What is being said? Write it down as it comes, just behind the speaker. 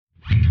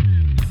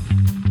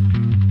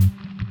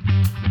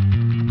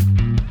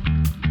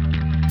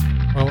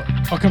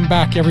Welcome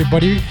back,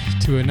 everybody,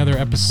 to another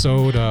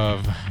episode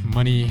of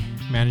Money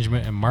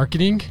Management and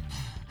Marketing.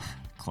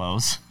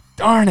 Close.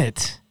 Darn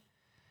it.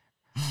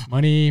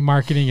 Money,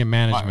 marketing, and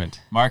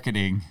management.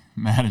 Marketing,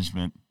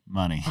 management,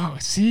 money. Oh,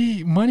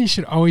 see, money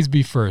should always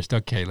be first.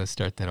 Okay, let's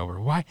start that over.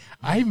 Why?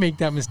 I make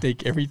that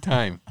mistake every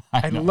time.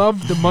 I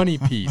love the money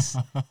piece.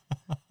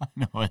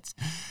 No, it's.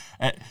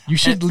 You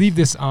should leave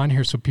this on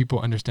here so people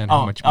understand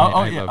how much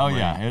money I love money.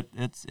 Yeah,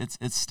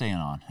 it's staying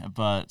on,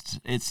 but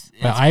it's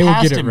I will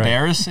past get it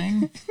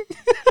embarrassing.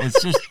 Right.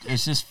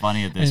 it's just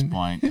funny at this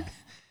point.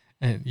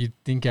 And you'd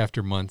think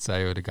after months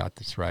I would have got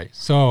this right.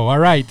 So, all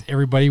right,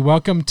 everybody,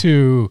 welcome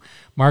to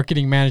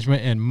Marketing,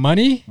 Management, and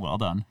Money. Well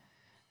done.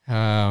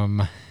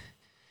 I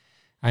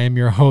am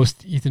your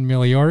host, Ethan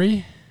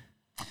Migliori.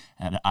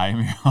 And I am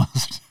your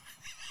host,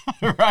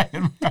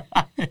 Ryan.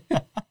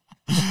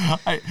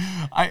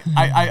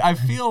 I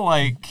feel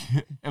like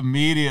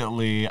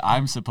immediately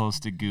I'm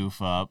supposed to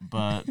goof up,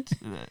 but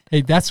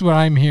hey, that's what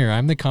I'm here.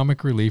 I'm the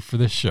comic relief for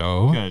the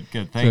show.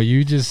 Good. So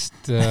you just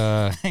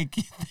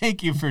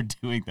thank you for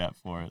doing that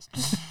for us.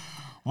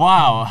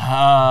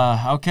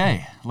 Wow.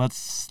 Okay,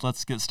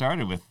 let's get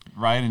started with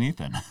Ryan and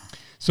Ethan.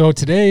 So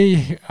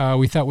today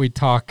we thought we'd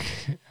talk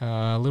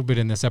a little bit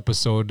in this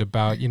episode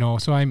about,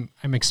 so I'm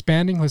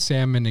expanding. Let's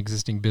say I'm an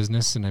existing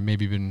business and I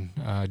maybe been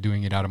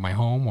doing it out of my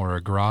home or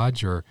a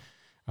garage or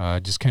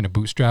just kind of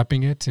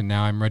bootstrapping it. And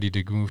now I'm ready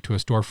to move to a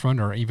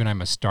storefront, or even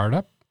I'm a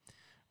startup,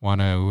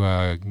 want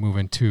to move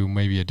into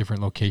maybe a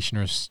different location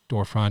or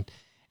storefront.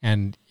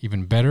 And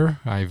even better,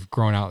 I've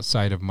grown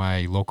outside of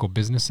my local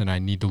business and I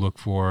need to look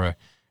for a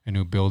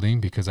new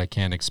building because I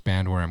can't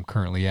expand where I'm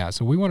currently at.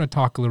 So we want to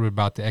talk a little bit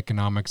about the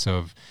economics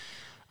of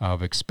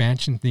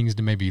expansion, things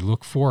to maybe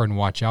look for and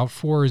watch out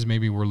for as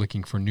maybe we're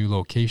looking for new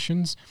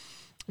locations,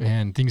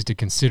 and things to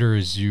consider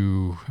as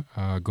you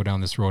go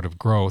down this road of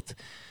growth.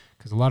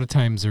 Because a lot of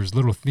times there's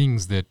little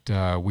things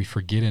that we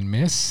forget and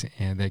miss,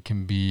 and that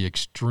can be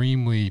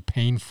extremely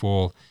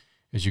painful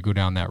as you go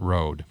down that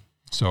road.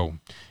 So,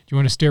 do you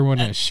want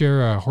to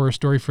share a horror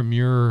story from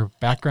your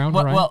background,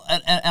 Ryan? Well,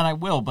 and I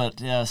will, but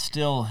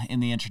still in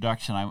the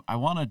introduction, I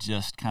want to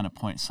just kind of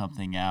point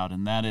something out,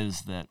 and that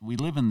is that we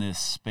live in this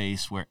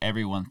space where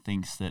everyone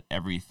thinks that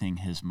everything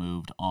has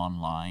moved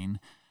online,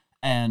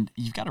 and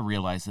you've got to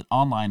realize that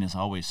online is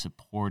always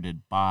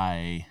supported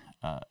by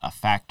a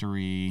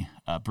factory,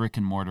 brick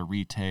and mortar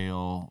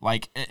retail.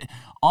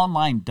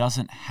 Online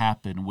doesn't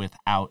happen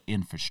without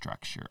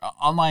infrastructure.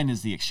 Online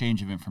is the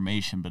exchange of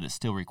information, but it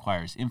still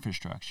requires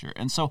infrastructure.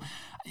 And so,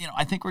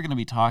 I think we're going to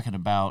be talking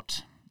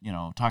about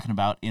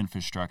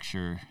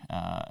infrastructure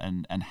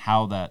and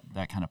how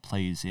that kind of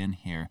plays in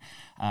here,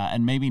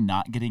 and maybe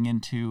not getting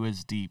into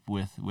as deep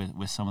with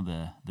some of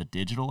the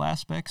digital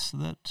aspects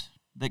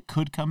that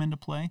could come into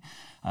play,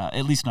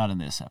 at least not in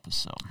this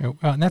episode.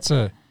 Well, and that's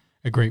a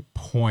great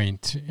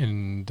point.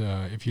 And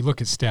if you look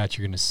at stats,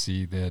 you're going to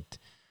see that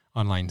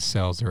online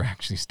sales are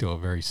actually still a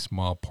very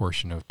small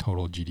portion of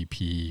total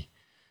GDP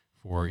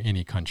for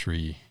any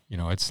country.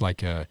 It's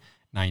like a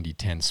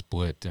 90-10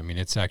 split. I mean,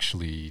 it's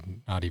actually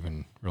not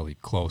even really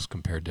close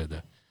compared to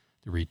the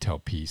retail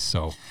piece.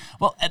 So,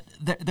 well,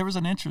 there was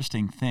an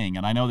interesting thing,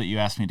 and I know that you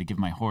asked me to give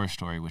my horror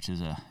story, which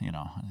is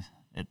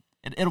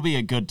it'll be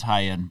a good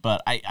tie-in,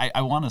 but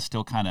I want to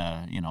still kind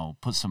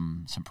of, put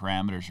some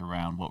parameters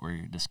around what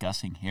we're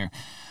discussing here.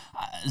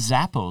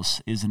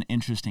 Zappos is an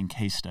interesting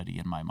case study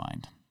in my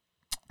mind.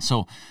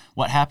 So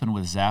what happened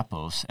with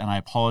Zappos, and I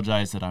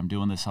apologize that I'm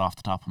doing this off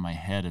the top of my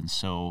head, and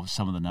so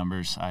some of the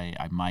numbers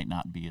I might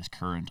not be as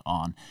current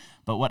on,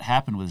 but what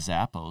happened with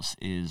Zappos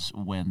is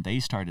when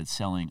they started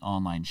selling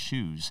online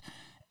shoes,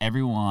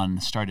 everyone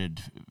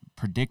started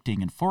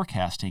predicting and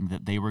forecasting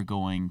that they were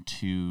going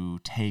to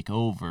take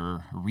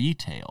over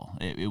retail.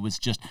 It was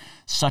just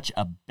such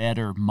a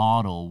better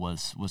model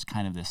was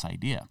kind of this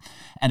idea.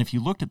 And if you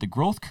looked at the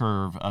growth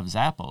curve of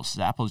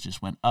Zappos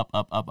just went up,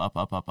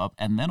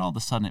 and then all of a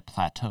sudden it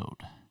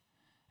plateaued.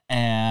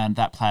 And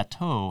that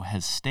plateau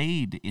has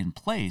stayed in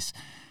place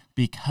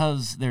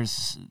because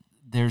there's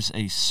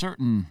a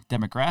certain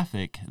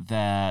demographic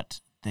that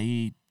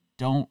they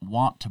don't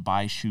want to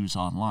buy shoes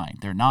online.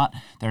 They're not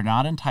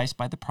enticed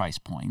by the price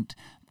point.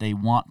 They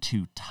want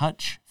to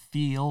touch,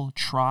 feel,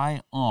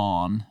 try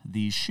on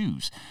these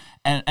shoes.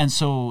 And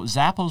so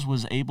Zappos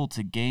was able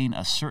to gain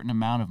a certain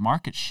amount of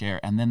market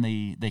share, and then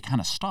they kind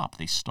of stopped.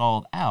 They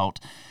stalled out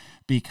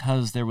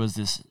because there was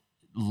this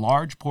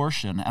large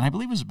portion, and I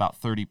believe it was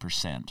about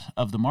 30%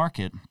 of the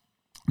market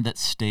that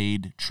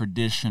stayed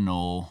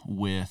traditional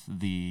with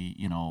the,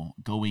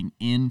 going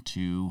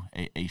into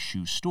a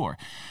shoe store.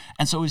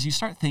 And so as you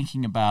start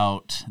thinking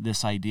about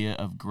this idea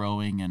of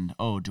growing and,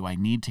 do I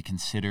need to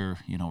consider,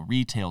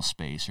 retail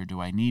space, or do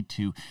I need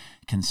to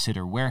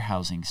consider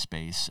warehousing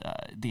space?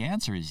 The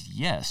answer is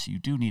yes, you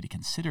do need to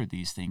consider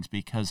these things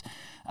because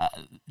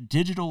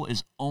digital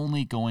is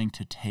only going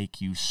to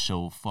take you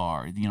so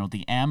far.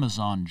 The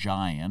Amazon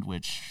giant,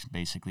 which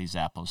basically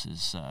Zappos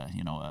is,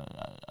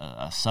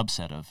 a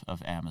subset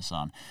of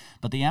Amazon.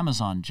 But the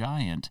Amazon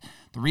giant,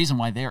 the reason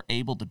why they're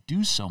able to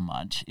do so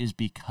much is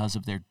because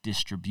of their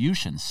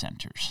distribution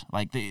centers.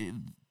 Like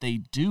they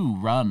do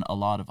run a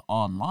lot of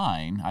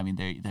online. I mean,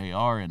 they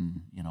are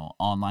an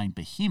online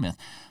behemoth,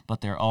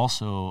 but they're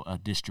also a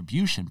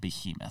distribution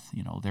behemoth.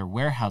 Their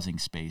warehousing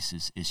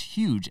space is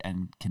huge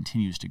and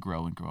continues to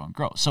grow and grow and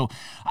grow. So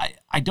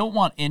I don't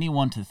want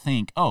anyone to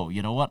think, oh,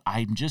 you know what,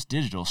 I'm just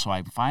digital, so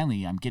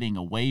I'm getting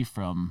away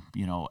from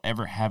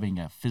ever having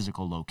a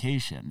physical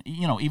location.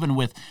 Even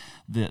with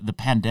the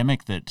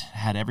pandemic that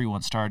had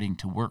everyone starting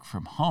to work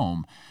from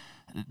home,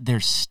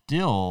 there's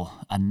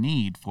still a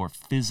need for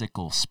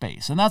physical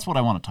space. And that's what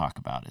I want to talk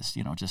about is,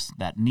 just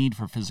that need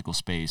for physical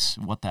space,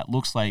 what that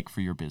looks like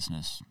for your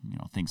business,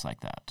 things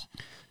like that.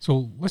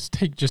 So let's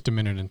take just a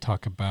minute and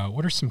talk about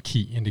what are some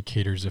key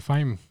indicators if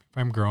I'm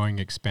growing,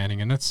 expanding,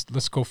 and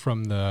let's go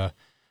from the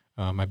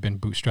I've been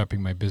bootstrapping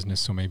my business,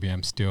 so maybe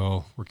I'm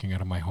still working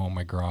out of my home,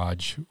 my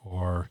garage,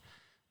 or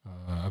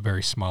a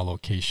very small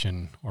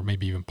location, or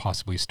maybe even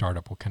possibly a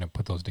startup. We'll kind of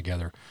put those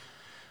together.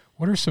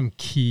 What are some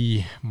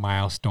key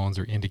milestones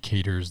or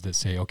indicators that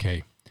say,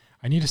 okay,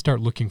 I need to start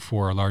looking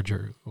for a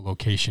larger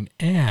location,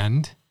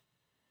 and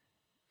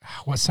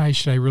what size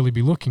should I really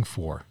be looking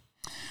for?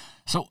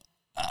 So,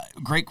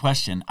 great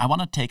question. I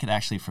want to take it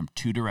actually from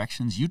two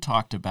directions. You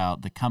talked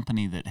about the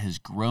company that has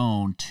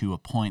grown to a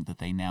point that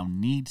they now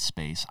need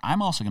space.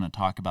 I'm also going to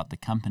talk about the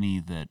company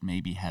that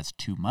maybe has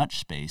too much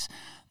space.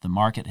 The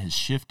market has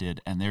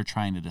shifted and they're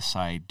trying to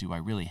decide, do I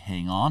really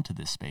hang on to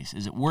this space?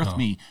 Is it worth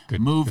me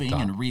moving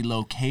and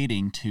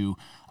relocating to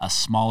a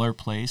smaller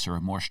place or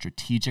a more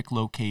strategic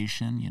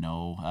location?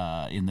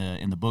 In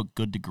the book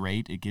Good to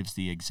Great, it gives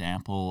the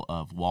example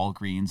of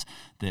Walgreens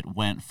that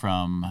went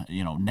from,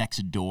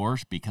 next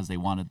doors because they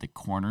wanted the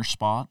corner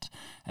spot,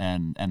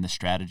 and the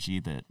strategy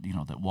that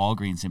that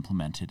Walgreens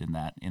implemented in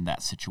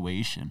that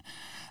situation.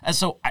 And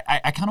so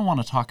I kind of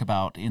want to talk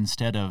about,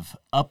 instead of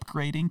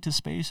upgrading to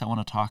space, I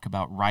want to talk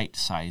about right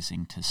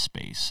sizing to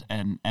space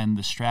and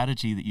the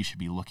strategy that you should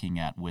be looking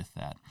at with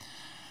that.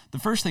 The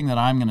first thing that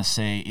I'm going to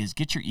say is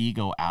get your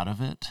ego out of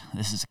it.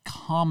 This is a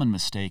common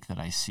mistake that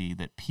I see,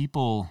 that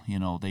people,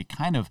 they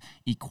kind of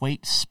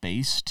equate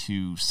space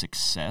to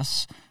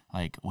success.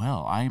 Like,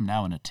 well, I am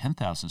now in a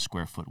 10,000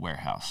 square foot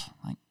warehouse.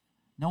 Like,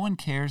 no one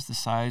cares the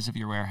size of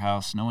your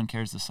warehouse. No one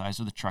cares the size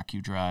of the truck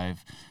you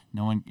drive.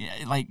 No one,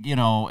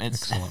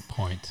 it's... Excellent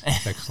point.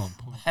 Excellent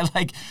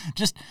point.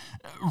 Just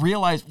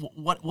realize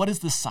what is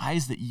the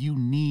size that you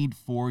need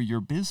for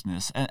your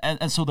business.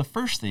 And so the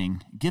first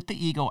thing, get the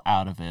ego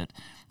out of it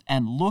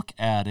and look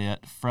at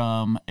it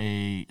from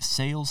a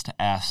sales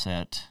to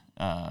asset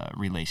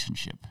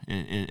relationship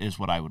is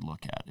what I would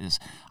look at. Is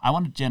I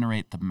want to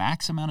generate the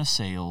max amount of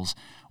sales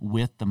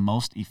with the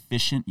most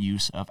efficient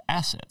use of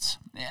assets.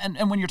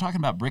 And when you're talking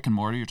about brick and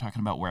mortar, you're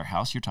talking about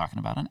warehouse, you're talking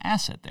about an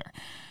asset there.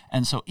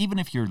 And so even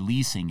if you're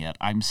leasing it,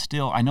 I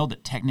know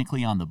that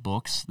technically on the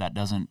books that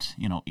doesn't,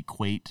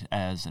 equate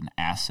as an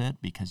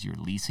asset because you're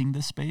leasing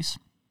this space,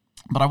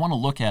 but I want to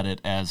look at it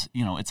as,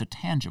 it's a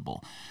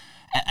tangible.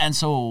 And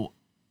so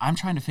I'm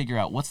trying to figure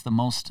out what's the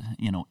most,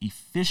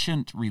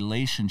 efficient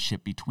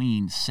relationship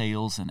between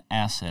sales and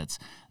assets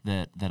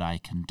that I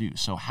can do.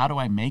 So how do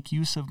I make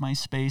use of my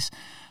space?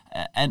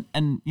 And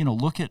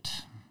look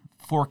at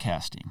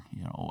forecasting.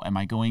 Am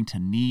I going to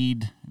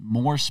need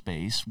more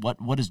space?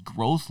 What does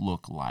growth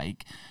look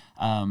like?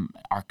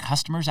 Are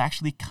customers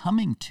actually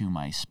coming to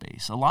my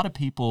space? A lot of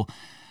people,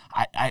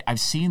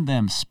 I've seen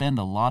them spend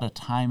a lot of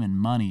time and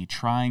money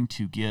trying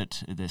to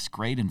get this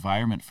great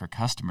environment for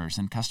customers,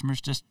 and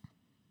customers just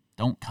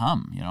don't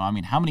come.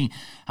 How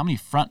many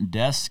front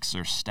desks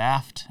are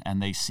staffed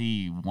and they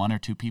see one or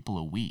two people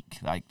a week?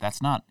 Like,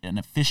 that's not an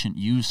efficient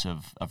use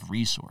of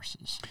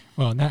resources.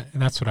 Well, and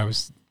that's what I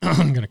was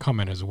going to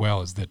comment as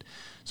well, is that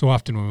so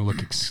often when we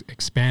look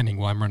expanding,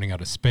 well, I'm running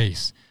out of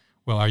space.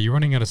 Well, are you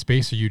running out of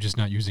space, or are you just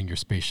not using your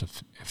space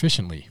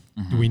efficiently?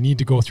 Mm-hmm. Do we need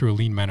to go through a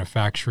lean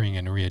manufacturing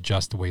and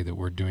readjust the way that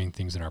we're doing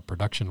things in our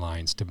production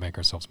lines to make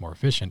ourselves more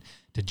efficient,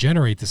 to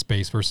generate the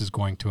space versus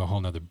going to a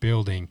whole nother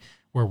building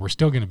where we're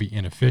still going to be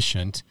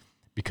inefficient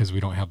because we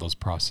don't have those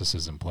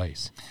processes in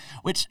place?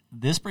 Which,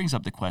 this brings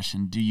up the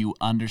question, do you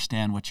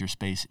understand what your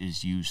space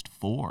is used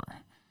for?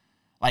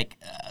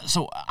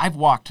 So I've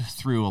walked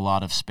through a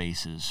lot of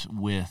spaces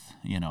with,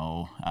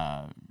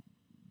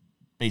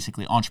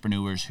 basically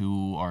entrepreneurs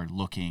who are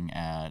looking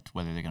at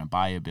whether they're going to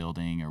buy a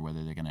building or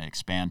whether they're going to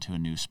expand to a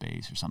new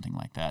space or something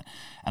like that.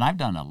 And I've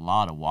done a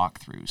lot of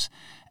walkthroughs,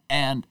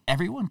 and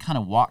everyone kind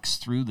of walks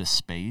through the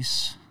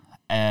space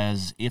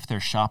as if they're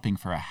shopping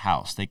for a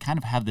house. They kind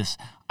of have this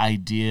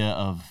idea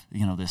of,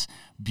 this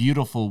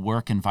beautiful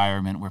work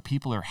environment where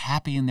people are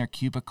happy in their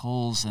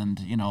cubicles and,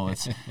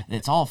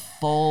 it's all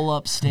full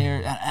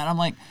upstairs. And I'm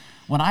like,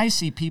 when I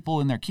see people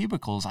in their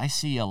cubicles, I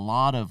see a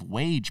lot of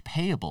wage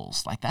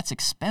payables. Like, that's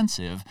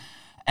expensive.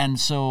 And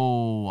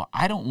so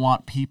I don't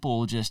want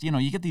people just,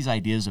 you get these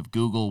ideas of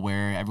Google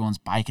where everyone's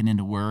biking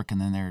into work and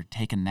then they're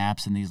taking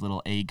naps in these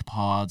little egg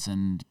pods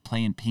and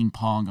playing ping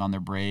pong on their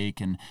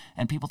break. And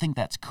people think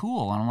that's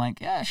cool. And I'm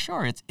like, yeah,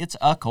 sure. It's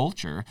a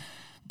culture.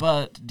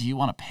 But do you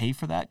want to pay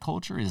for that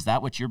culture? Is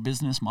that what your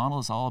business model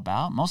is all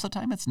about? Most of the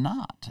time it's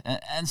not.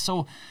 And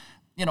so,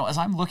 as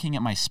I'm looking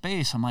at my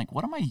space, I'm like,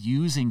 what am I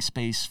using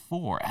space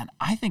for? And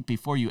I think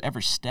before you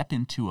ever step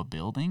into a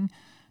building,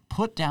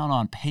 put down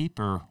on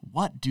paper,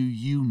 what do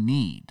you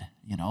need?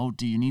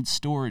 Do you need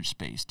storage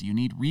space? Do you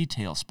need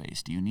retail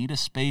space? Do you need a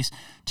space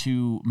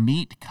to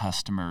meet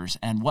customers?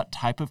 And what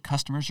type of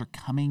customers are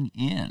coming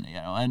in?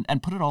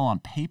 And put it all on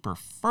paper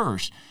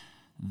first,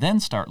 then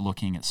start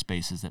looking at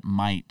spaces that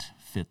might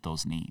fit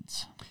those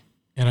needs.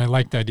 And I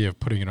like the idea of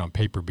putting it on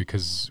paper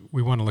because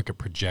we want to look at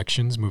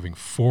projections moving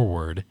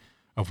forward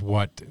of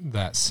what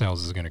that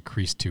sales is going to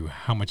increase to.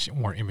 How much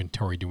more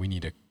inventory do we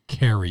need to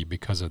carry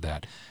because of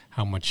that?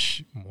 How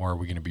much more are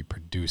we going to be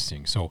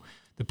producing? So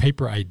the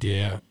paper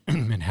idea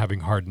and having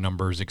hard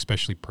numbers,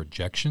 especially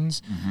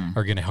projections,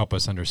 are going to help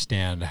us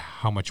understand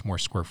how much more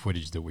square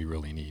footage that we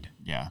really need.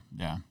 Yeah.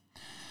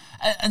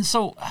 And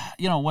so,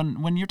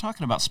 when you're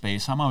talking about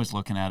space, I'm always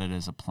looking at it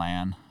as a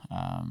plan.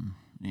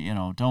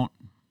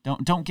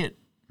 Don't get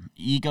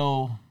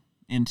ego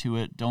into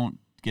it. Don't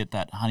get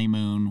that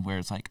honeymoon where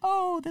it's like,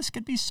 oh, this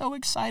could be so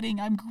exciting.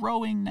 I'm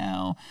growing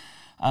now.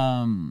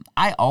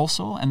 I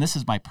also, and this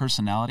is my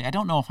personality, I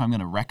don't know if I'm going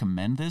to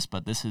recommend this,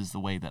 but this is the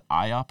way that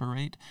I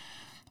operate.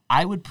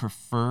 I would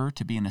prefer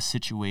to be in a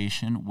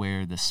situation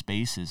where the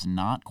space is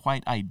not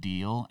quite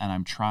ideal and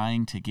I'm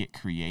trying to get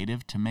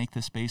creative to make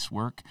the space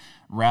work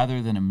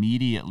rather than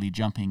immediately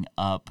jumping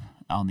up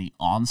on the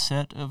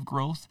onset of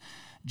growth,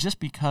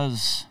 just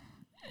because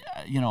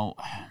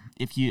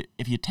if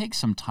you take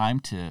some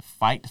time to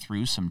fight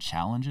through some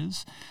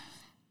challenges,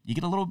 you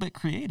get a little bit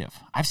creative.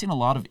 I've seen a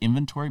lot of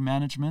inventory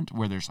management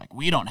where there's like,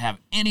 we don't have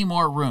any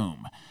more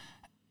room,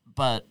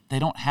 but they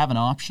don't have an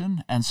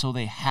option. And so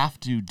they have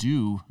to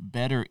do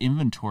better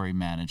inventory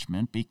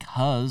management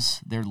because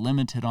they're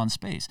limited on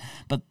space.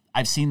 But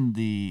I've seen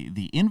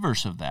the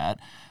inverse of that,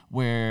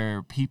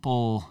 where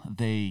people,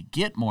 they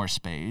get more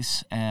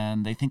space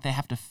and they think they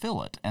have to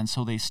fill it. And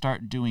so they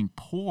start doing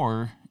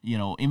poor,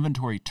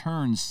 inventory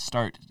turns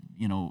start,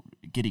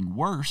 getting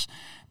worse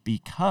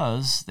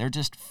because they're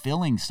just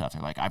filling stuff.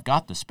 They're like, I've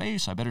got the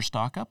space, I better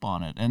stock up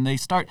on it. And they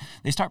start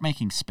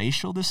making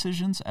spatial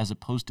decisions as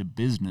opposed to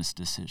business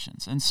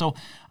decisions. And so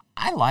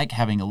I like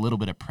having a little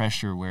bit of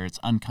pressure where it's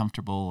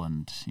uncomfortable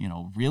and,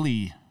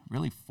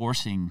 really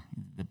forcing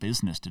the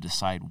business to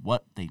decide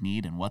what they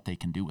need and what they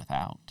can do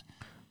without.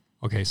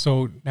 Okay,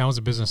 so now as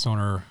a business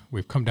owner,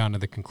 we've come down to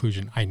the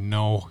conclusion, I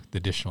know the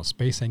additional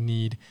space I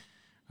need.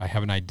 I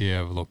have an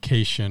idea of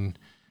location.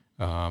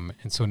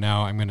 And so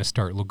now I'm going to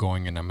start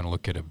going and I'm going to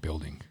look at a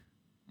building.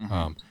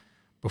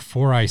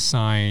 Before I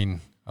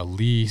sign a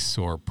lease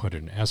or put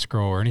an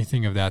escrow or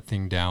anything of that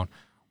thing down,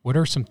 what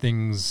are some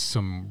things,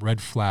 some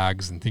red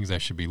flags and things I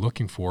should be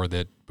looking for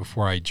that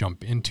before I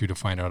jump into to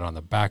find out on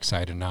the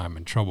backside and now I'm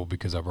in trouble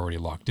because I've already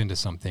locked into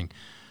something,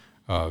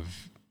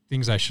 of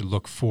things I should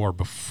look for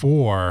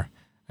before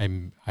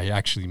I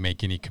actually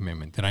make any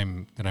commitment that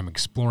I'm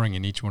exploring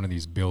in each one of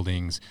these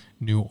buildings,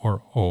 new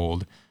or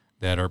old,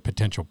 that are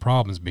potential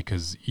problems,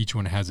 because each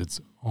one has its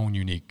own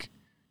unique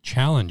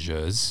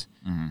challenges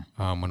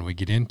when we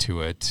get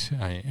into it.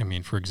 I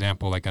mean, for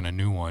example, like on a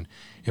new one,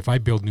 if I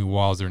build new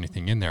walls or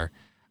anything in there,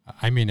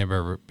 I may never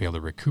ever be able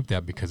to recoup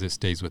that because it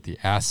stays with the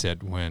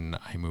asset when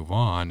I move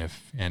on,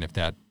 if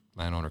that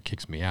landowner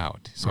kicks me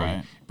out. So,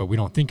 right. But we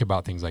don't think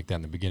about things like that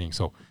in the beginning.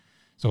 So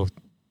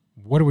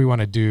what do we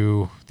want to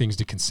do? Things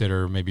to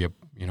consider, maybe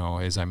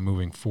as I'm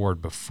moving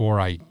forward before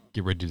I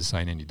get ready to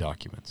sign any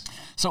documents.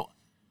 So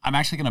I'm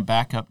actually going to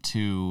back up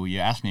to, you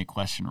asked me a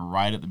question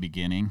right at the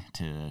beginning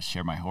to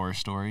share my horror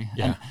story.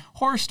 Yeah. And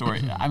horror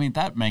story, I mean,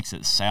 that makes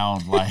it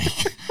sound like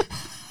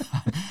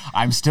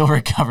I'm still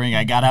recovering.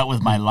 I got out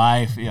with my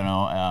life,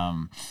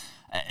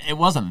 it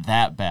wasn't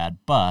that bad,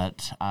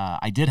 but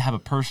I did have a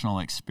personal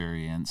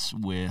experience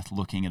with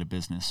looking at a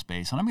business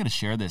space. And I'm going to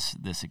share this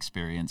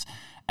experience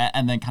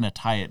and then kind of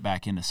tie it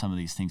back into some of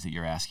these things that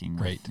you're asking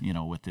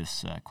with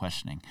this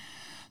questioning.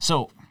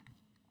 So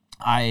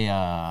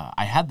I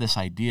had this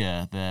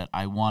idea that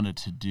I wanted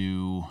to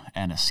do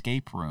an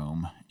escape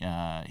room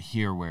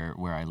here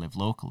where I live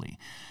locally.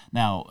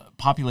 Now,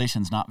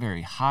 population's not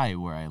very high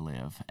where I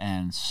live,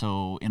 and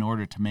so in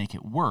order to make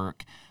it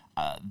work,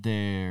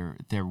 there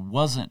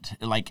wasn't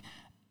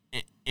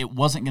it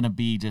wasn't going to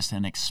be just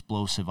an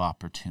explosive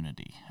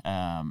opportunity.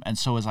 And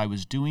so as I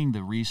was doing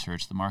the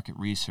research, the market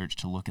research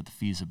to look at the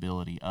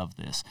feasibility of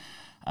this,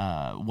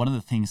 one of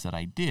the things that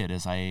I did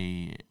is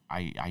I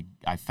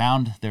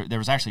found there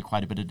was actually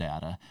quite a bit of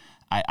data.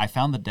 I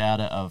found the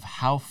data of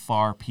how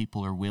far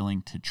people are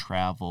willing to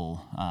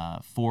travel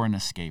for an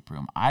escape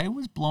room. I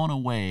was blown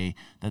away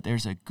that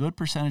there's a good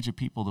percentage of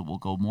people that will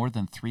go more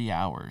than 3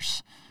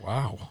 hours.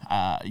 Wow.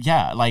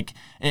 Yeah, like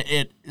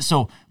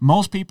so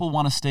most people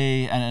want to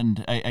stay,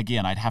 and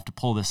again, I'd have to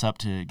pull this up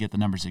to get the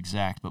numbers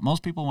exact, but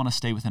most people want to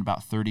stay within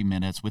about 30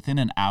 minutes. Within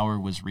an hour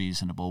was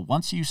reasonable.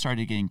 Once you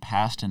started getting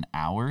past an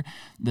hour,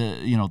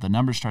 the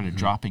numbers started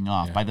dropping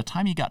off. Yeah. By the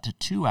time you got to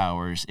 2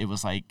 hours, it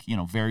was like,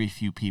 very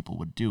few people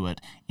would do it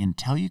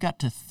until you got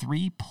to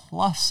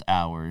 3+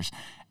 hours,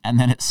 and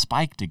then it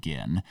spiked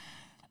again.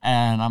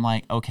 And I'm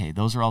like, okay,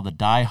 those are all the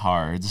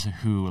diehards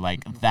who,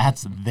 like,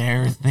 that's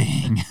their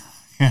thing.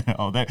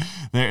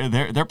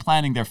 They're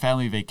planning their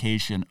family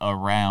vacation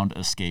around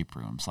escape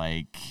rooms.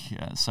 Like,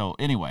 so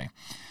anyway,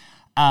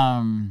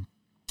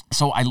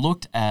 so I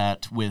looked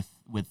at with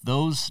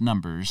those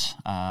numbers,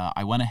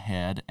 I went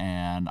ahead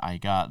and I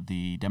got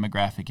the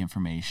demographic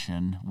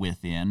information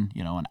within,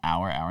 an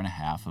hour and a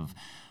half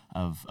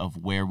of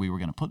where we were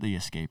going to put the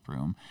escape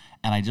room.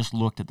 And I just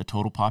looked at the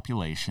total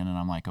population and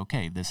I'm like,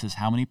 okay, this is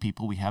how many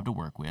people we have to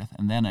work with.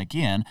 And then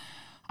again,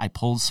 I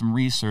pulled some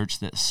research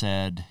that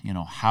said,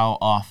 how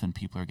often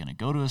people are going to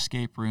go to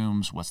escape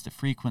rooms, what's the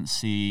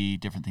frequency,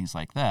 different things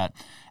like that.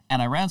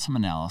 And I ran some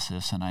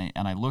analysis and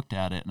I looked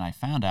at it and I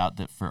found out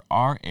that for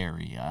our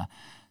area,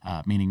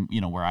 meaning,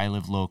 where I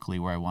live locally,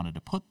 where I wanted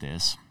to put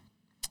this,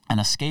 an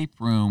escape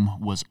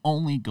room was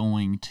only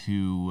going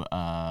to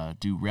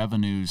do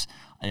revenues.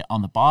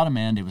 On the bottom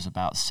end, it was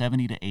about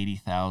 $70,000 to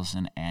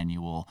 $80,000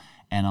 annual,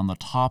 and on the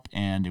top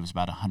end, it was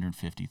about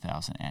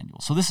 $150,000 annual.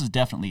 So this is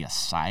definitely a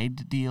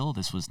side deal.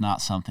 This was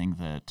not something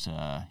that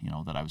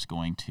that I was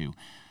going to,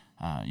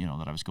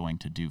 that I was going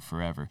to do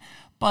forever.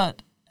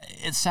 But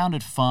it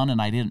sounded fun,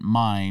 and I didn't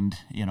mind,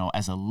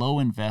 as a low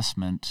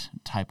investment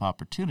type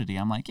opportunity.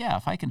 I'm like, yeah,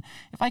 if I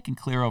can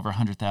clear over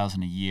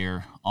 $100,000 a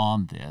year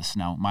on this.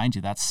 Now, mind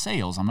you, that's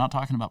sales. I'm not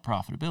talking about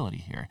profitability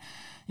here.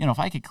 If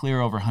I could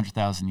clear over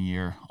 $100,000 a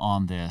year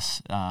on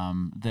this,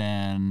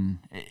 then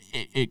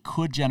it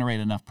could generate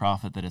enough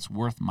profit that it's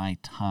worth my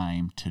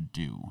time to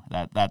do.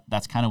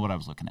 That's kind of what I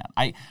was looking at.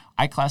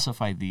 I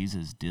classify these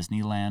as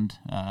Disneyland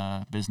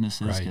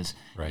businesses because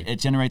it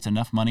generates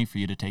enough money for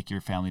you to take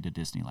your family to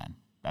Disneyland.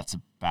 That's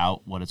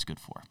about what it's good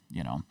for,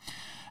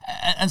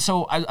 And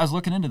so I was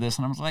looking into this,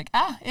 and I was like,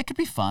 it could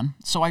be fun.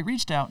 So I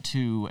reached out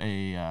to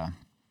a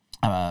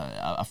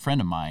friend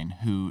of mine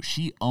who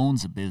she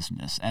owns a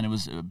business, and it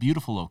was a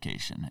beautiful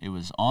location. It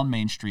was on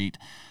Main Street,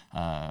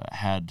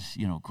 had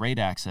great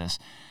access,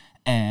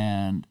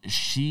 and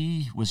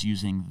she was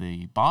using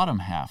the bottom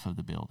half of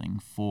the building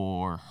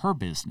for her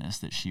business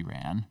that she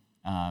ran.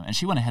 And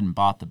she went ahead and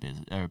bought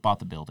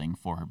the building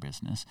for her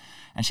business,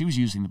 and she was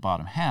using the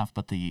bottom half,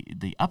 but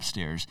the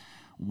upstairs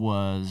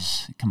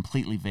was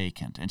completely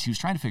vacant, and she was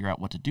trying to figure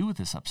out what to do with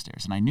this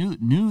upstairs. And I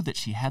knew that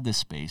she had this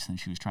space, and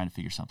she was trying to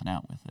figure something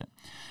out with it.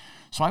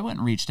 So I went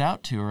and reached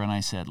out to her, and I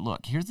said,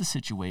 "Look, here's the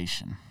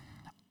situation.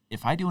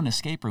 If I do an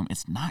escape room,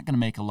 it's not going to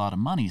make a lot of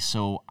money,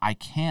 so I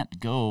can't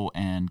go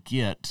and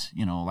get,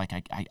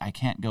 I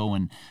can't go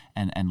and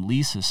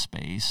lease a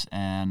space,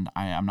 and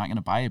I'm not going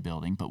to buy a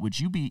building, but would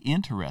you be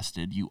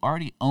interested? You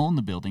already own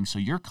the building, so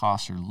your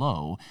costs are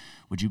low.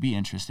 Would you be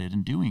interested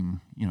in doing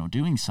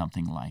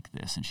something like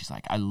this?" And she's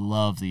like, "I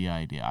love the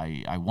idea.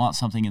 I want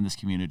something in this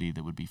community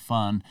that would be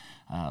fun.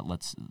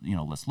 Let's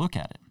look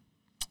at it."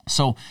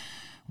 So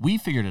we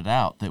figured it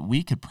out that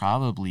we could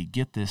probably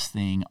get this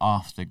thing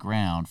off the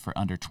ground for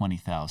under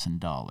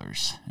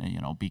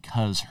 $20,000,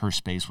 because her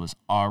space was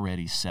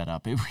already set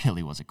up. It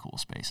really was a cool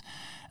space.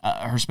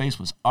 Her space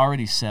was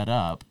already set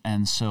up,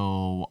 and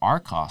so our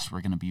costs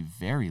were going to be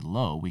very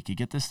low. We could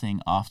get this thing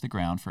off the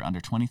ground for under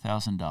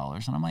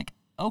 $20,000, and I'm like,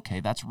 okay,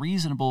 that's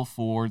reasonable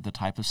for the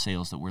type of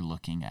sales that we're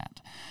looking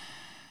at.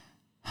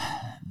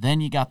 Then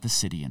you got the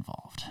city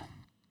involved.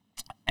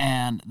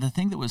 And the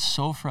thing that was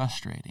so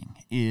frustrating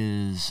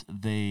is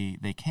they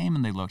came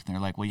and they looked and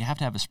they're like, well, you have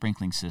to have a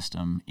sprinkling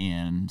system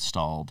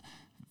installed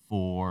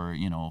for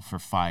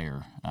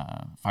fire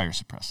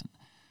suppressant.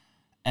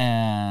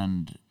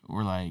 And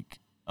we're like,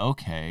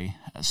 okay.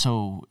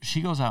 So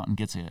she goes out and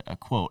gets a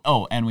quote.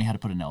 Oh, and we had to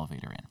put an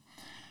elevator in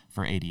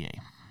for ADA.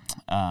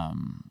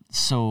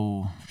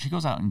 So she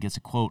goes out and gets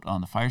a quote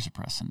on the fire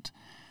suppressant.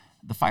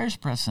 The fire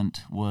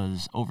suppressant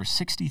was over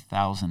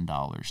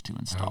 $60,000 to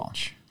install.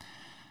 Ouch.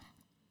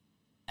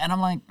 And I'm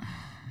like,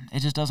 it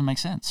just doesn't make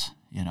sense,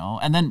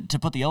 And then to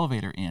put the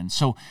elevator in.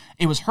 So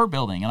it was her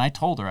building, and I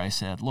told her, I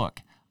said,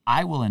 look,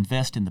 I will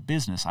invest in the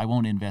business. I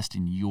won't invest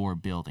in your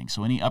building.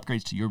 So any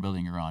upgrades to your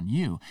building are on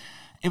you.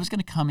 It was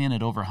going to come in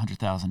at over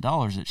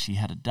 $100,000 that she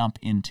had to dump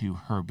into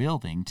her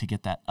building to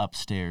get that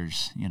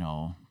upstairs,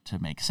 to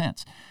make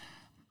sense.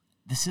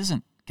 This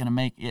isn't going to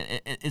make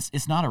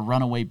it's not a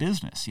runaway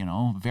business,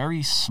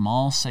 very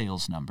small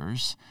sales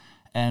numbers.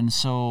 And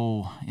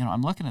so,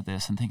 I'm looking at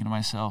this and thinking to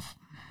myself,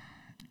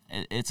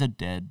 it's a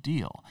dead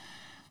deal.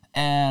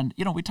 And,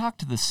 we talked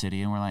to the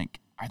city and we're like,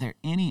 are there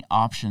any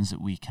options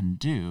that we can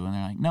do? And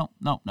they're like, no,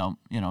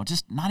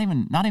 just not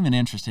even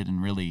interested in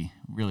really,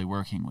 really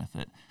working with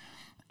it.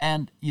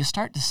 And you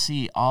start to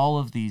see all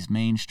of these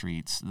main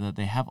streets that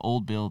they have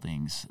old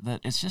buildings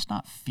that it's just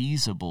not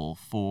feasible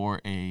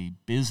for a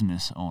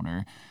business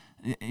owner.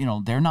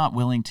 They're not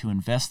willing to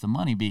invest the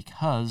money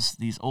because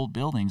these old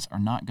buildings are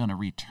not going to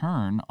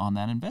return on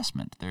that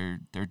investment.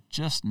 They're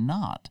just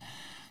not.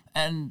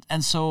 And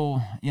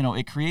so,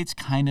 it creates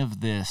kind of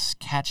this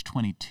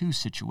catch-22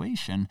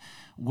 situation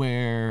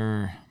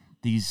where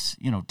these,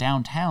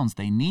 downtowns,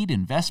 they need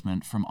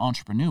investment from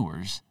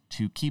entrepreneurs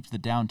to keep the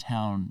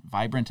downtown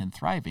vibrant and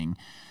thriving.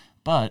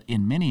 But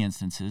in many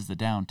instances, the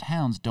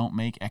downtowns don't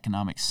make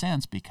economic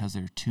sense because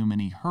there are too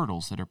many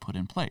hurdles that are put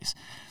in place.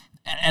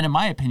 And in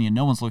my opinion,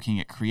 no one's looking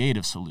at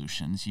creative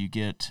solutions. You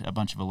get a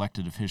bunch of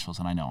elected officials,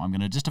 and I know I'm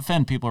going to just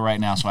offend people right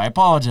now, so I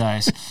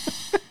apologize.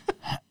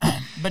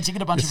 But you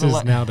get a bunch this of... This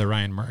is now the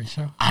Ryan Murray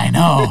Show. I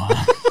know.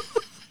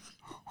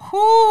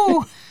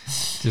 Whoo!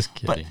 Just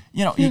kidding.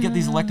 But, you get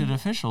these elected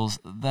officials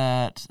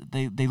that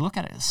they look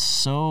at it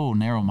so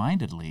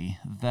narrow-mindedly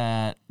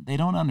that they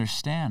don't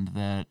understand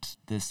that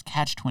this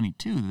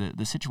catch-22,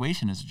 the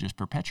situation is just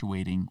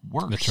perpetuating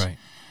worse. That's right.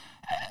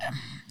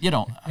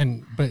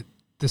 But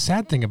the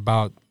sad thing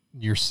about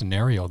your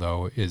scenario,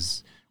 though,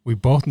 is we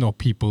both know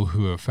people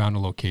who have found a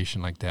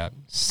location like that,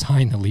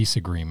 signed the lease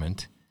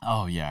agreement.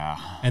 Oh, yeah.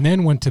 And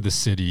then went to the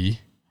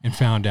city and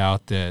found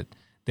out that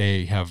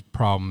they have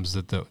problems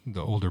that the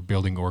older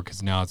building, or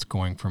because now it's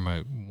going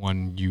from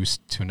one use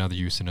to another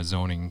use in a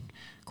zoning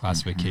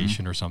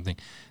classification or something,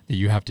 that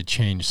you have to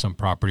change some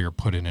property or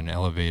put in an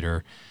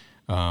elevator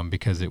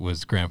because it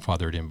was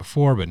grandfathered in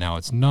before, but now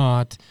it's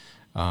not.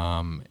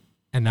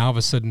 And now all of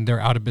a sudden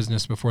they're out of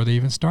business before they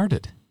even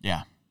started.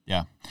 Yeah.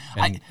 Yeah.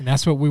 And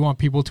that's what we want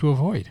people to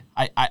avoid.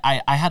 I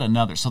had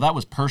another. So that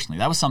was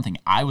something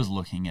I was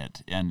looking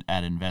at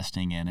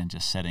investing in and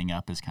just setting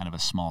up as kind of a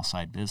small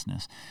side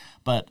business.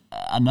 But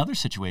another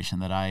situation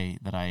that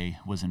I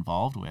was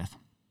involved with,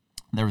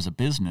 there was a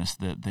business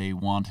that they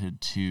wanted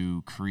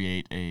to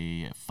create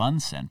a fun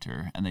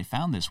center, and they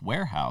found this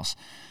warehouse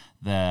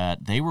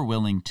that they were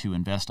willing to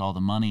invest all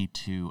the money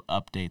to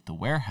update the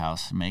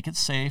warehouse, make it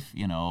safe,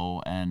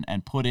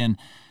 and put in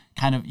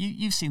kind of,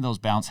 you've seen those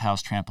bounce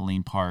house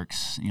trampoline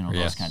parks,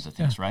 those kinds of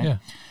things, right? Yeah.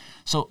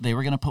 So they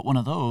were going to put one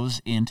of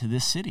those into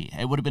this city.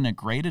 It would have been a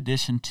great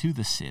addition to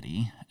the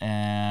city,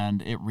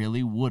 and it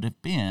really would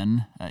have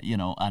been,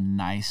 a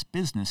nice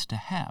business to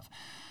have.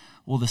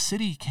 Well, the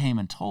city came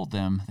and told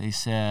them, they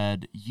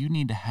said, you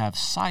need to have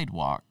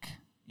sidewalk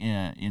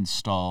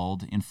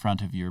installed in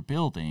front of your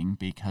building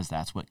because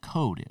that's what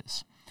code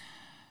is.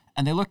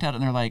 And they looked at it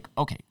and they're like,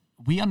 okay,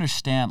 we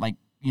understand,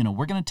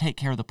 we're going to take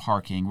care of the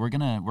parking. We're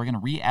going to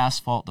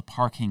re-asphalt the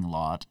parking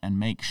lot and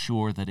make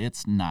sure that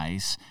it's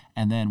nice.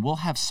 And then we'll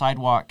have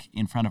sidewalk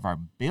in front of our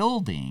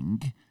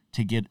building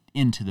to get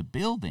into the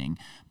building.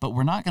 But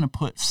we're not going to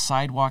put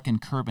sidewalk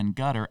and curb and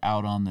gutter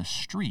out on the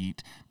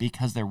street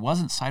because there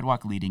wasn't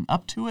sidewalk leading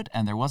up to it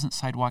and there wasn't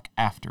sidewalk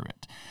after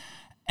it.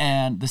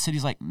 And the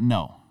city's like,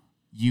 no,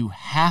 you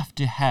have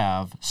to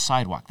have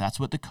sidewalk. That's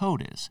what the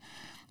code is.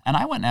 And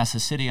I went and asked the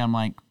city, I'm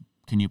like,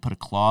 can you put a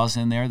clause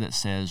in there that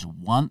says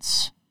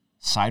once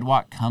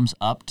sidewalk comes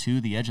up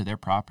to the edge of their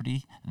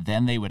property,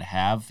 then they would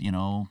have,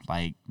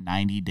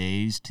 90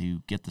 days to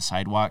get the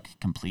sidewalk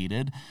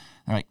completed?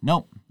 They're like,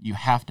 nope, you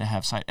have to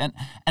have and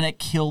it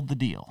killed the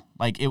deal.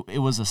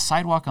 It was a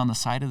sidewalk on the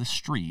side of the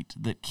street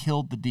that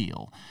killed the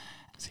deal.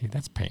 See,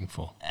 that's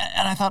painful.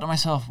 And I thought to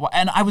myself,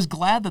 and I was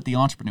glad that the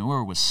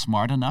entrepreneur was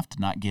smart enough to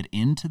not get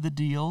into the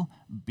deal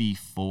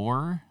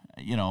before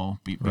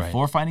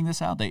before finding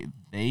this out.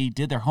 They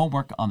did their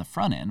homework on the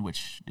front end,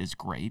 which is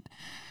great.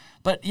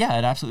 But yeah,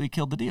 it absolutely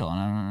killed the deal. And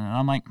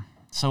I'm like,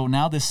 so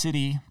now this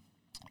city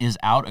is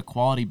out a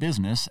quality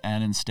business,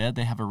 and instead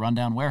they have a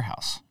rundown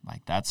warehouse.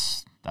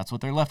 That's what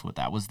they're left with.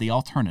 That was the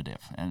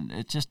alternative. And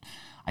it just,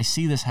 I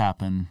see this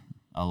happen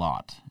a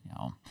lot.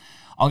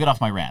 I'll get off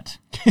my rant.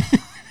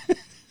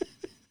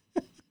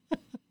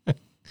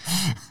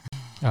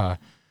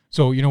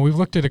 So, we've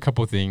looked at a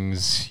couple of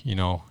things,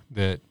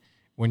 that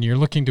when you're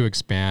looking to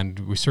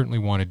expand, we certainly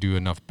want to do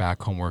enough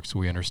back homework so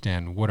we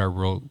understand what our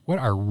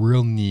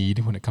real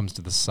need when it comes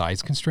to the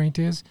size constraint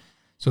is,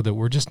 so that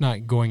we're just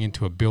not going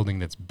into a building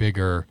that's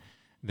bigger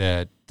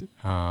that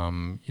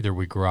either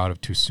we grow out of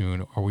too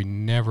soon or we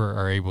never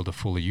are able to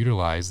fully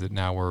utilize, that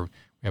now we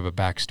have a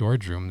back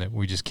storage room that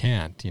we just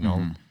can't,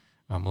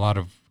 A lot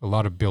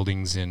of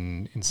buildings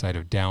inside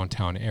of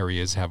downtown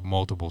areas have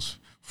multiple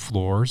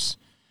floors,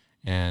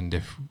 and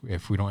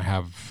if we don't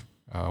have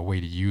a way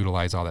to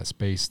utilize all that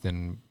space,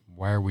 then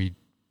why are we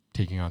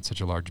taking on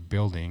such a large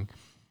building?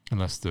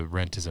 Unless the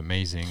rent is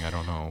amazing, I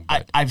don't know.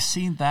 I've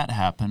seen that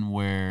happen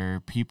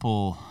where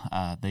people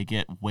they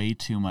get way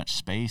too much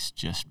space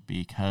just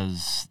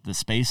because the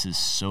space is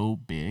so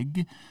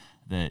big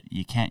that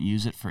you can't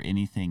use it for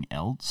anything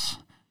else,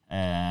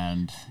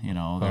 and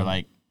they're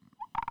like,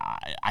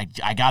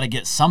 I got to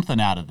get something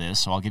out of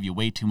this, so I'll give you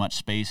way too much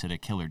space at a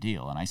killer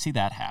deal, and I see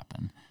that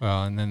happen.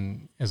 Well, and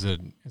then as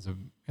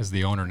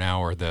the owner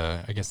now, or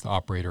the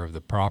operator of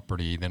the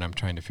property, then I'm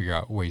trying to figure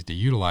out ways to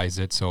utilize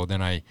it. So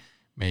then I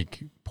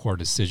make poor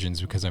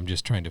decisions because I'm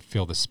just trying to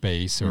fill the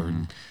space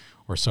or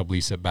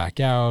sublease it back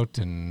out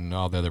and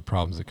all the other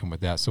problems that come with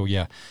that. So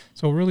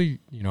so really,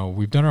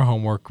 we've done our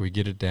homework, we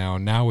get it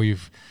down. Now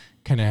we've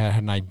kind of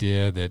had an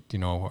idea that,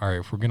 all right,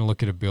 if we're going to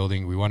look at a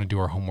building, we want to do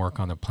our homework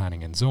on the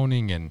planning and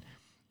zoning and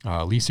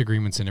lease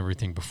agreements and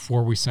everything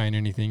before we sign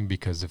anything,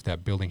 because if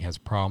that building has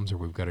problems or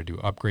we've got to do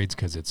upgrades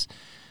because it's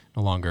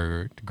no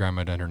longer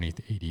granted underneath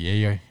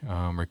ADA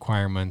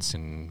requirements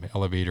and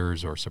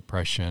elevators or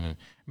suppression. And,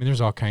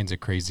 there's all kinds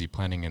of crazy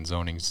planning and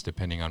zonings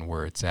depending on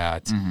where it's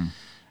at.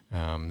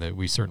 That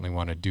we certainly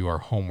want to do our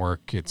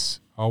homework. It's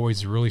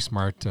always really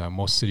smart.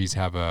 Most cities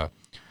have a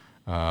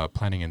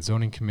planning and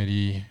zoning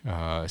committee,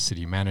 a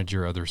city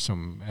manager,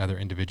 some other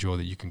individual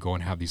that you can go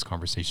and have these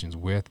conversations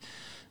with.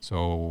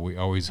 So we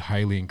always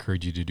highly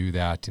encourage you to do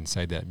that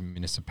inside that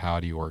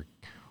municipality or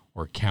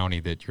county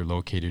that you're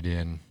located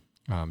in,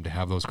 to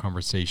have those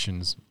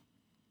conversations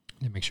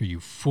and make sure you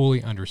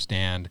fully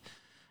understand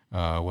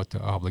what the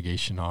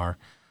obligation are.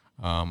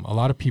 A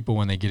lot of people,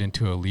 when they get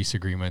into a lease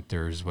agreement,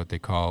 there's what they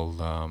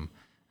call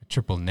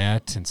triple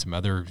net and some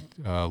other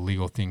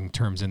legal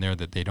terms in there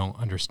that they don't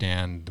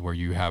understand, where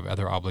you have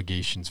other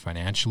obligations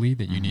financially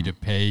that you need to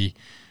pay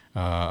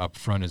up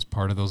front as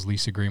part of those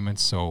lease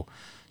agreements. So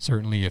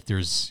certainly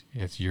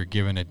if you're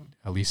given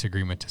a lease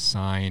agreement to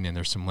sign and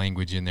there's some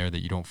language in there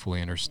that you don't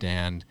fully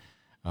understand,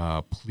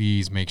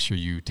 please make sure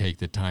you take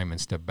the time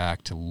and step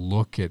back to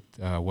look at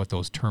what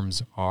those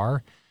terms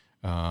are.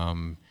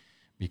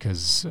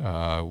 Because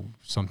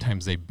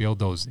sometimes they build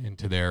those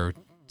into there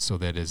so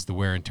that as the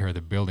wear and tear of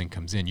the building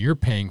comes in, you're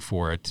paying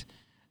for it,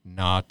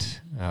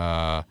 not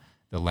the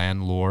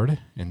landlord.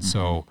 And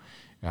so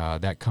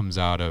that comes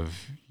out of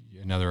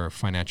another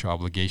financial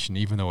obligation.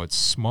 Even though it's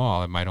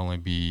small, it might only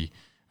be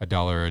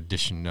 $1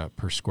 addition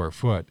per square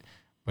foot,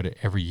 but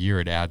every year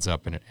it adds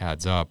up and it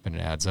adds up and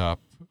it adds up.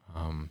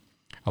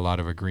 A lot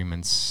of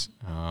agreements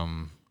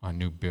on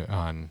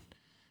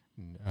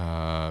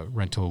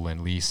rental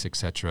and lease,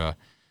 etc.,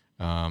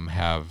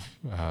 have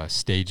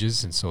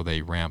stages, and so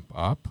they ramp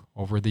up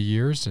over the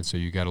years. And so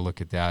you got to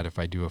look at that. If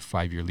I do a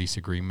 5-year lease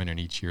agreement and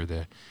each year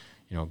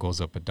goes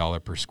up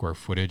 $1 per square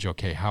footage,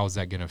 okay, how is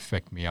that going to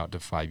affect me out to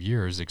 5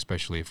 years,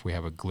 especially if we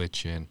have a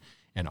glitch in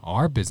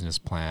our business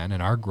plan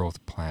and our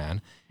growth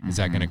plan? Is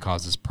that going to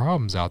cause us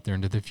problems out there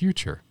into the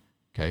future?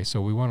 Okay,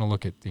 so we want to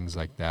look at things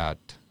like that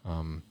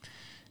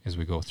as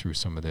we go through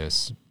some of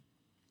this.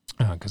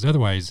 Because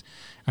otherwise,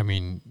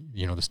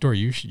 the story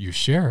you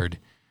shared,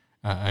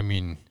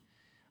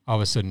 all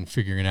of a sudden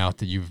figuring out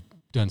that you've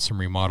done some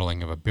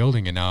remodeling of a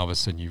building and now all of a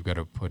sudden you've got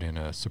to put in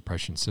a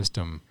suppression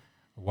system.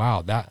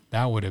 Wow,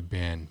 that would have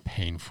been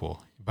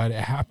painful. But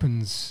it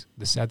happens,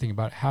 the sad thing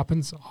about it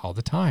happens all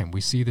the time. We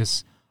see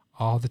this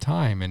all the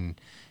time. And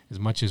as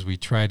much as we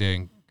try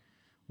to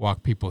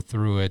walk people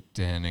through it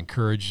and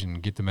encourage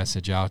and get the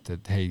message out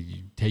that, hey,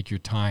 you take your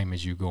time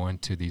as you go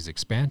into these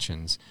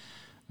expansions,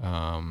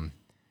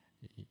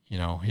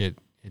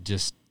 it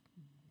just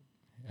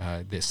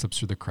it slips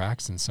through the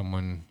cracks, and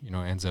someone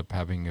ends up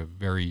having a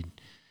very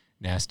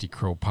nasty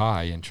crow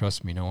pie. And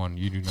trust me,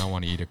 you do not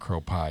want to eat a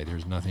crow pie.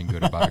 There's nothing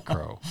good about a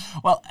crow.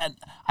 Well, and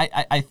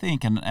I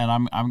think, and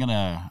I'm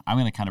gonna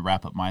kind of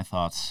wrap up my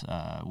thoughts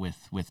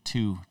with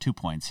two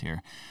points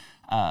here.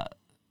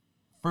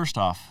 First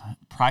off,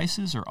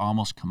 prices are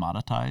almost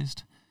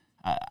commoditized.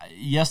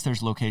 Yes,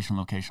 there's location,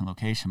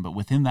 but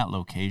within that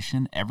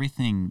location,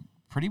 everything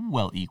pretty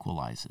well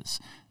equalizes.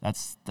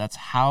 That's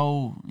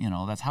how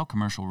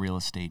commercial real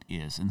estate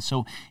is. And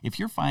so if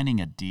you're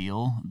finding a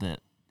deal that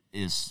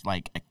is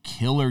like a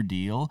killer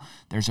deal,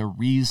 there's a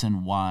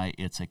reason why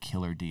it's a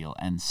killer deal.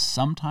 And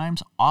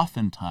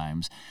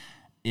oftentimes,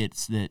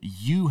 it's that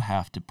you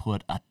have to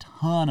put a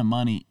ton of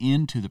money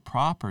into the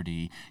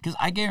property, because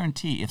I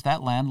guarantee if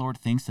that landlord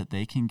thinks that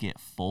they can get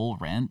full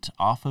rent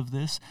off of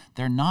this,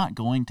 they're not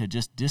going to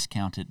just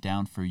discount it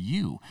down for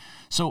you.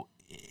 So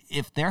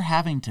if they're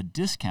having to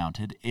discount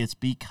it, it's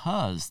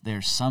because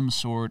there's some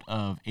sort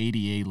of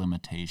ADA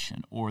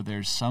limitation, or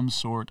there's some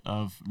sort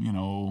of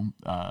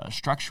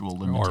structural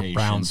limitation. Or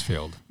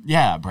Brownsfield.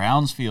 Yeah,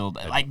 Brownsfield.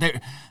 Like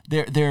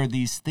there are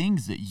these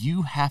things that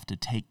you have to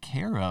take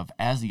care of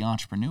as the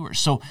entrepreneur.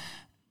 So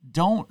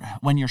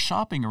when you're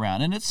shopping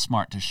around, and it's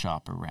smart to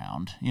shop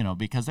around,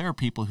 because there are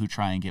people who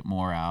try and get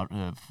more out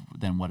of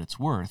than what it's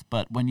worth.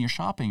 But when you're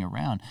shopping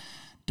around,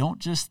 don't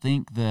just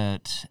think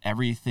that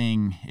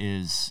everything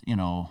is,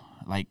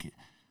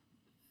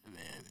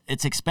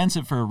 it's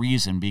expensive for a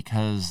reason,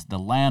 because the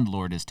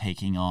landlord is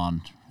taking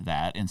on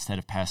that instead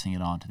of passing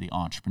it on to the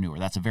entrepreneur.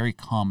 That's a very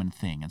common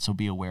thing, and so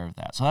be aware of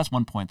that. So that's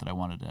one point that I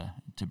wanted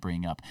to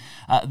bring up.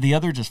 The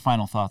other just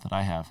final thought that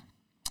I have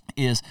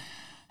is,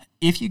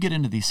 if you get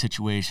into these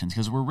situations,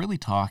 because we're really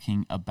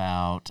talking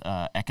about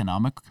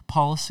economic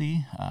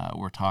policy,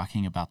 we're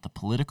talking about the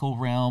political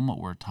realm,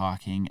 we're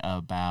talking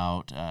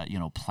about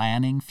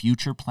planning,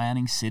 future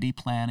planning, city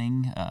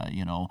planning,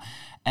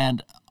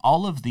 and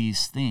all of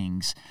these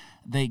things,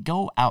 they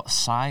go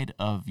outside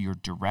of your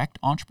direct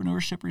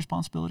entrepreneurship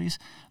responsibilities,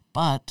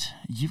 But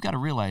you've got to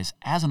realize,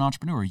 as an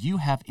entrepreneur, you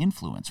have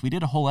influence. We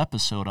did a whole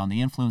episode on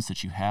the influence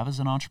that you have as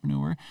an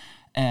entrepreneur.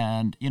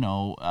 And,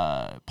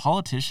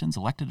 politicians,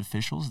 elected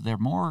officials, they're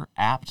more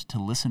apt to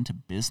listen to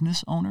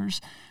business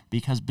owners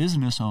because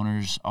business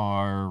owners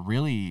are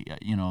really,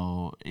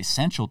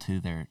 essential to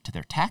their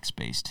tax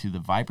base, to the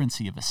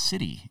vibrancy of a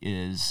city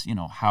is,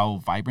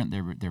 how vibrant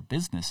their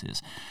business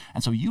is.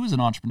 And so you as an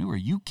entrepreneur,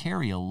 you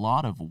carry a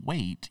lot of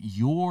weight.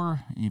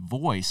 Your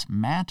voice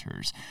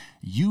matters.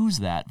 Use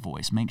that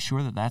voice. Make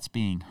sure that that's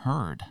being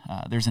heard.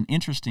 There's an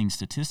interesting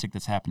statistic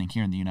that's happening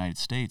here in the United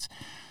States.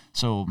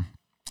 So,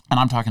 and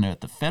I'm talking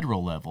at the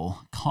federal level,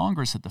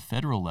 Congress at the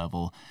federal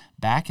level,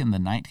 back in the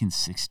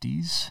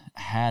 1960s,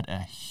 had a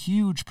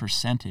huge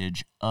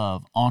percentage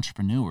of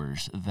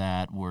entrepreneurs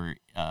that were,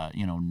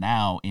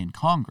 now in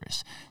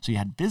Congress. So you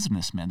had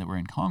businessmen that were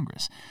in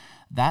Congress.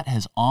 That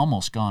has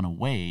almost gone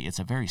away. It's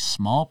a very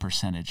small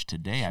percentage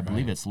today. That's I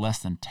believe it's less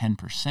than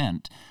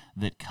 10%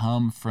 that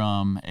come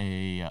from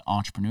a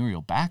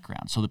entrepreneurial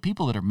background. So the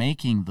people that are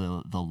making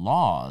the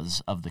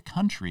laws of the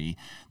country,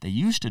 they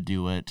used to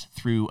do it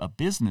through a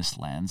business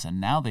lens, and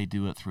now they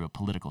do it through a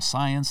political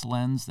science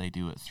lens. They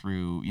do it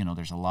through,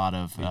 there's a lot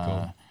of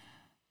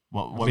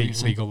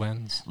legal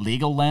lens.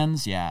 Legal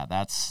lens, yeah,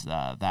 that's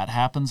that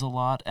happens a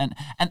lot, and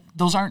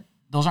those aren't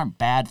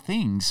bad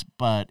things,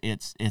 but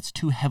it's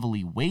too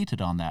heavily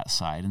weighted on that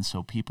side, and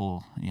so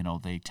people,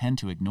 they tend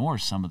to ignore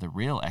some of the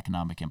real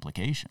economic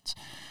implications.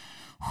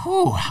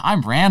 Whew,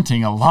 I'm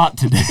ranting a lot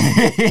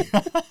today.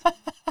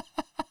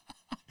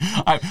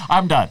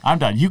 I'm done.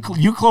 You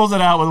close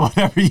it out with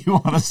whatever you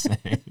want to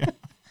say.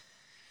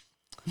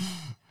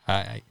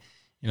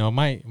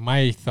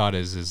 My thought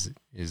is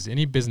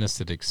any business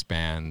that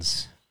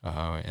expands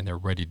and they're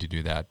ready to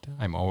do that,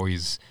 I'm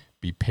always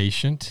be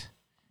patient.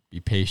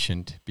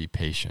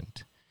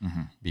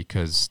 Mm-hmm.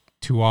 Because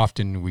too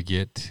often we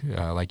get,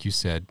 like you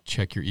said,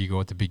 check your ego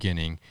at the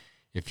beginning.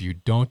 If you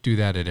don't do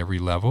that at every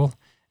level,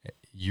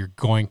 you're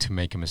going to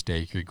make a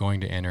mistake. You're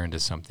going to enter into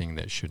something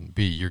that shouldn't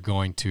be. You're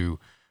going to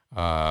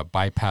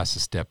bypass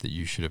a step that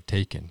you should have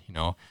taken.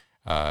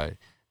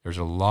 There's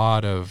a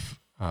lot of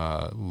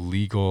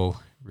legal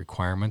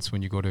requirements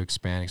when you go to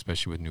expand,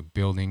 especially with new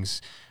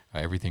buildings,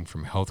 everything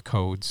from health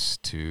codes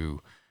to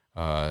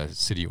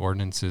city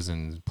ordinances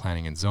and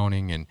planning and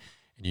zoning, and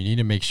you need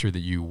to make sure that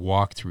you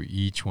walk through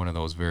each one of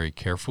those very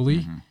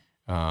carefully.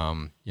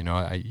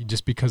 Mm-hmm.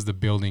 Just because the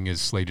building is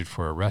slated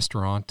for a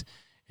restaurant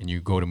and you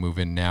go to move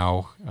in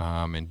now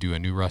and do a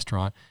new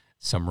restaurant,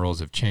 some rules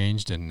have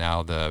changed and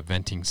now the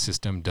venting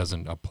system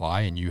doesn't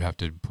apply and you have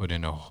to put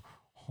in a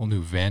whole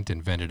new vent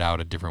and vent it out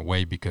a different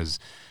way because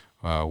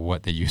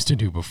what they used to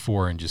do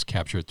before and just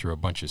capture it through a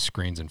bunch of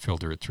screens and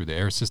filter it through the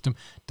air system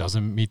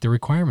doesn't meet the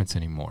requirements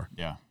anymore.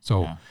 Yeah.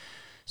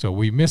 So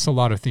we miss a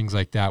lot of things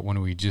like that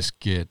when we just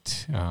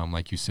get,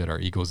 like you said, our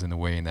ego's in the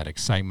way and that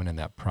excitement and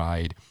that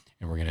pride,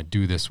 and we're going to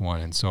do this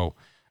one. And so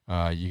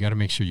you got to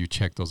make sure you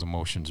check those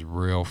emotions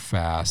real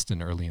fast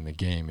and early in the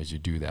game as you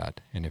do that.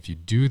 And if you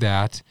do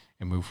that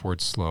and move forward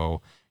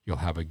slow, you'll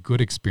have a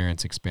good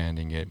experience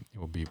expanding it. It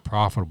will be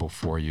profitable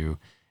for you.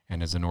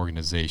 And as an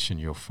organization,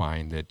 you'll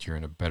find that you're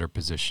in a better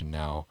position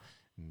now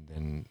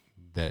than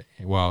that.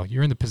 Well,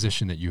 you're in the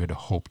position that you had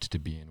hoped to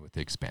be in with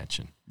the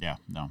expansion. Yeah,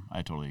 no,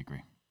 I totally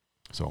agree.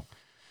 So,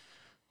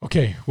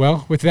 okay,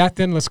 well, with that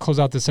then, let's close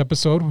out this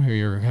episode.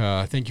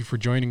 Thank you for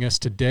joining us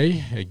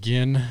today.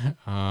 Again,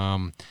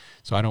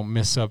 so I don't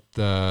mess up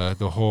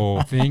the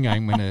whole thing,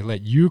 I'm going to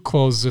let you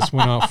close this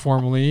one out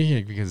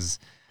formally because,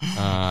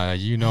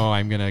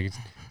 I'm going to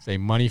say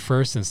money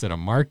first instead of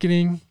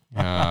marketing.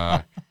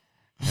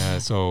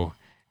 So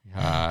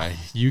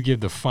you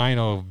give the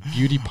final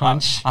beauty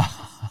punch.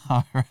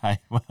 All right.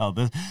 Well,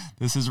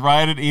 this is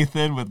Ryan and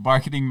Ethan with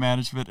Marketing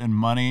Management and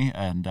Money,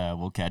 and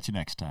we'll catch you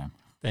next time.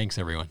 Thanks,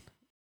 everyone.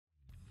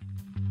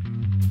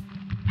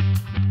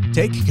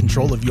 Take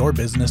control of your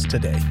business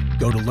today.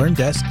 Go to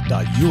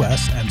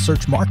LearnDesk.us and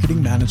search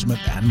Marketing Management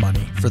and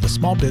Money for the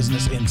small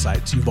business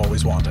insights you've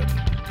always wanted.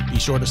 Be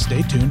sure to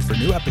stay tuned for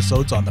new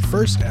episodes on the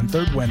first and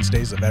third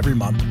Wednesdays of every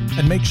month,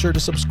 and make sure to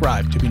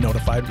subscribe to be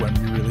notified when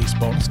we release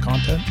bonus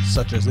content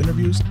such as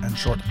interviews and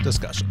short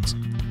discussions.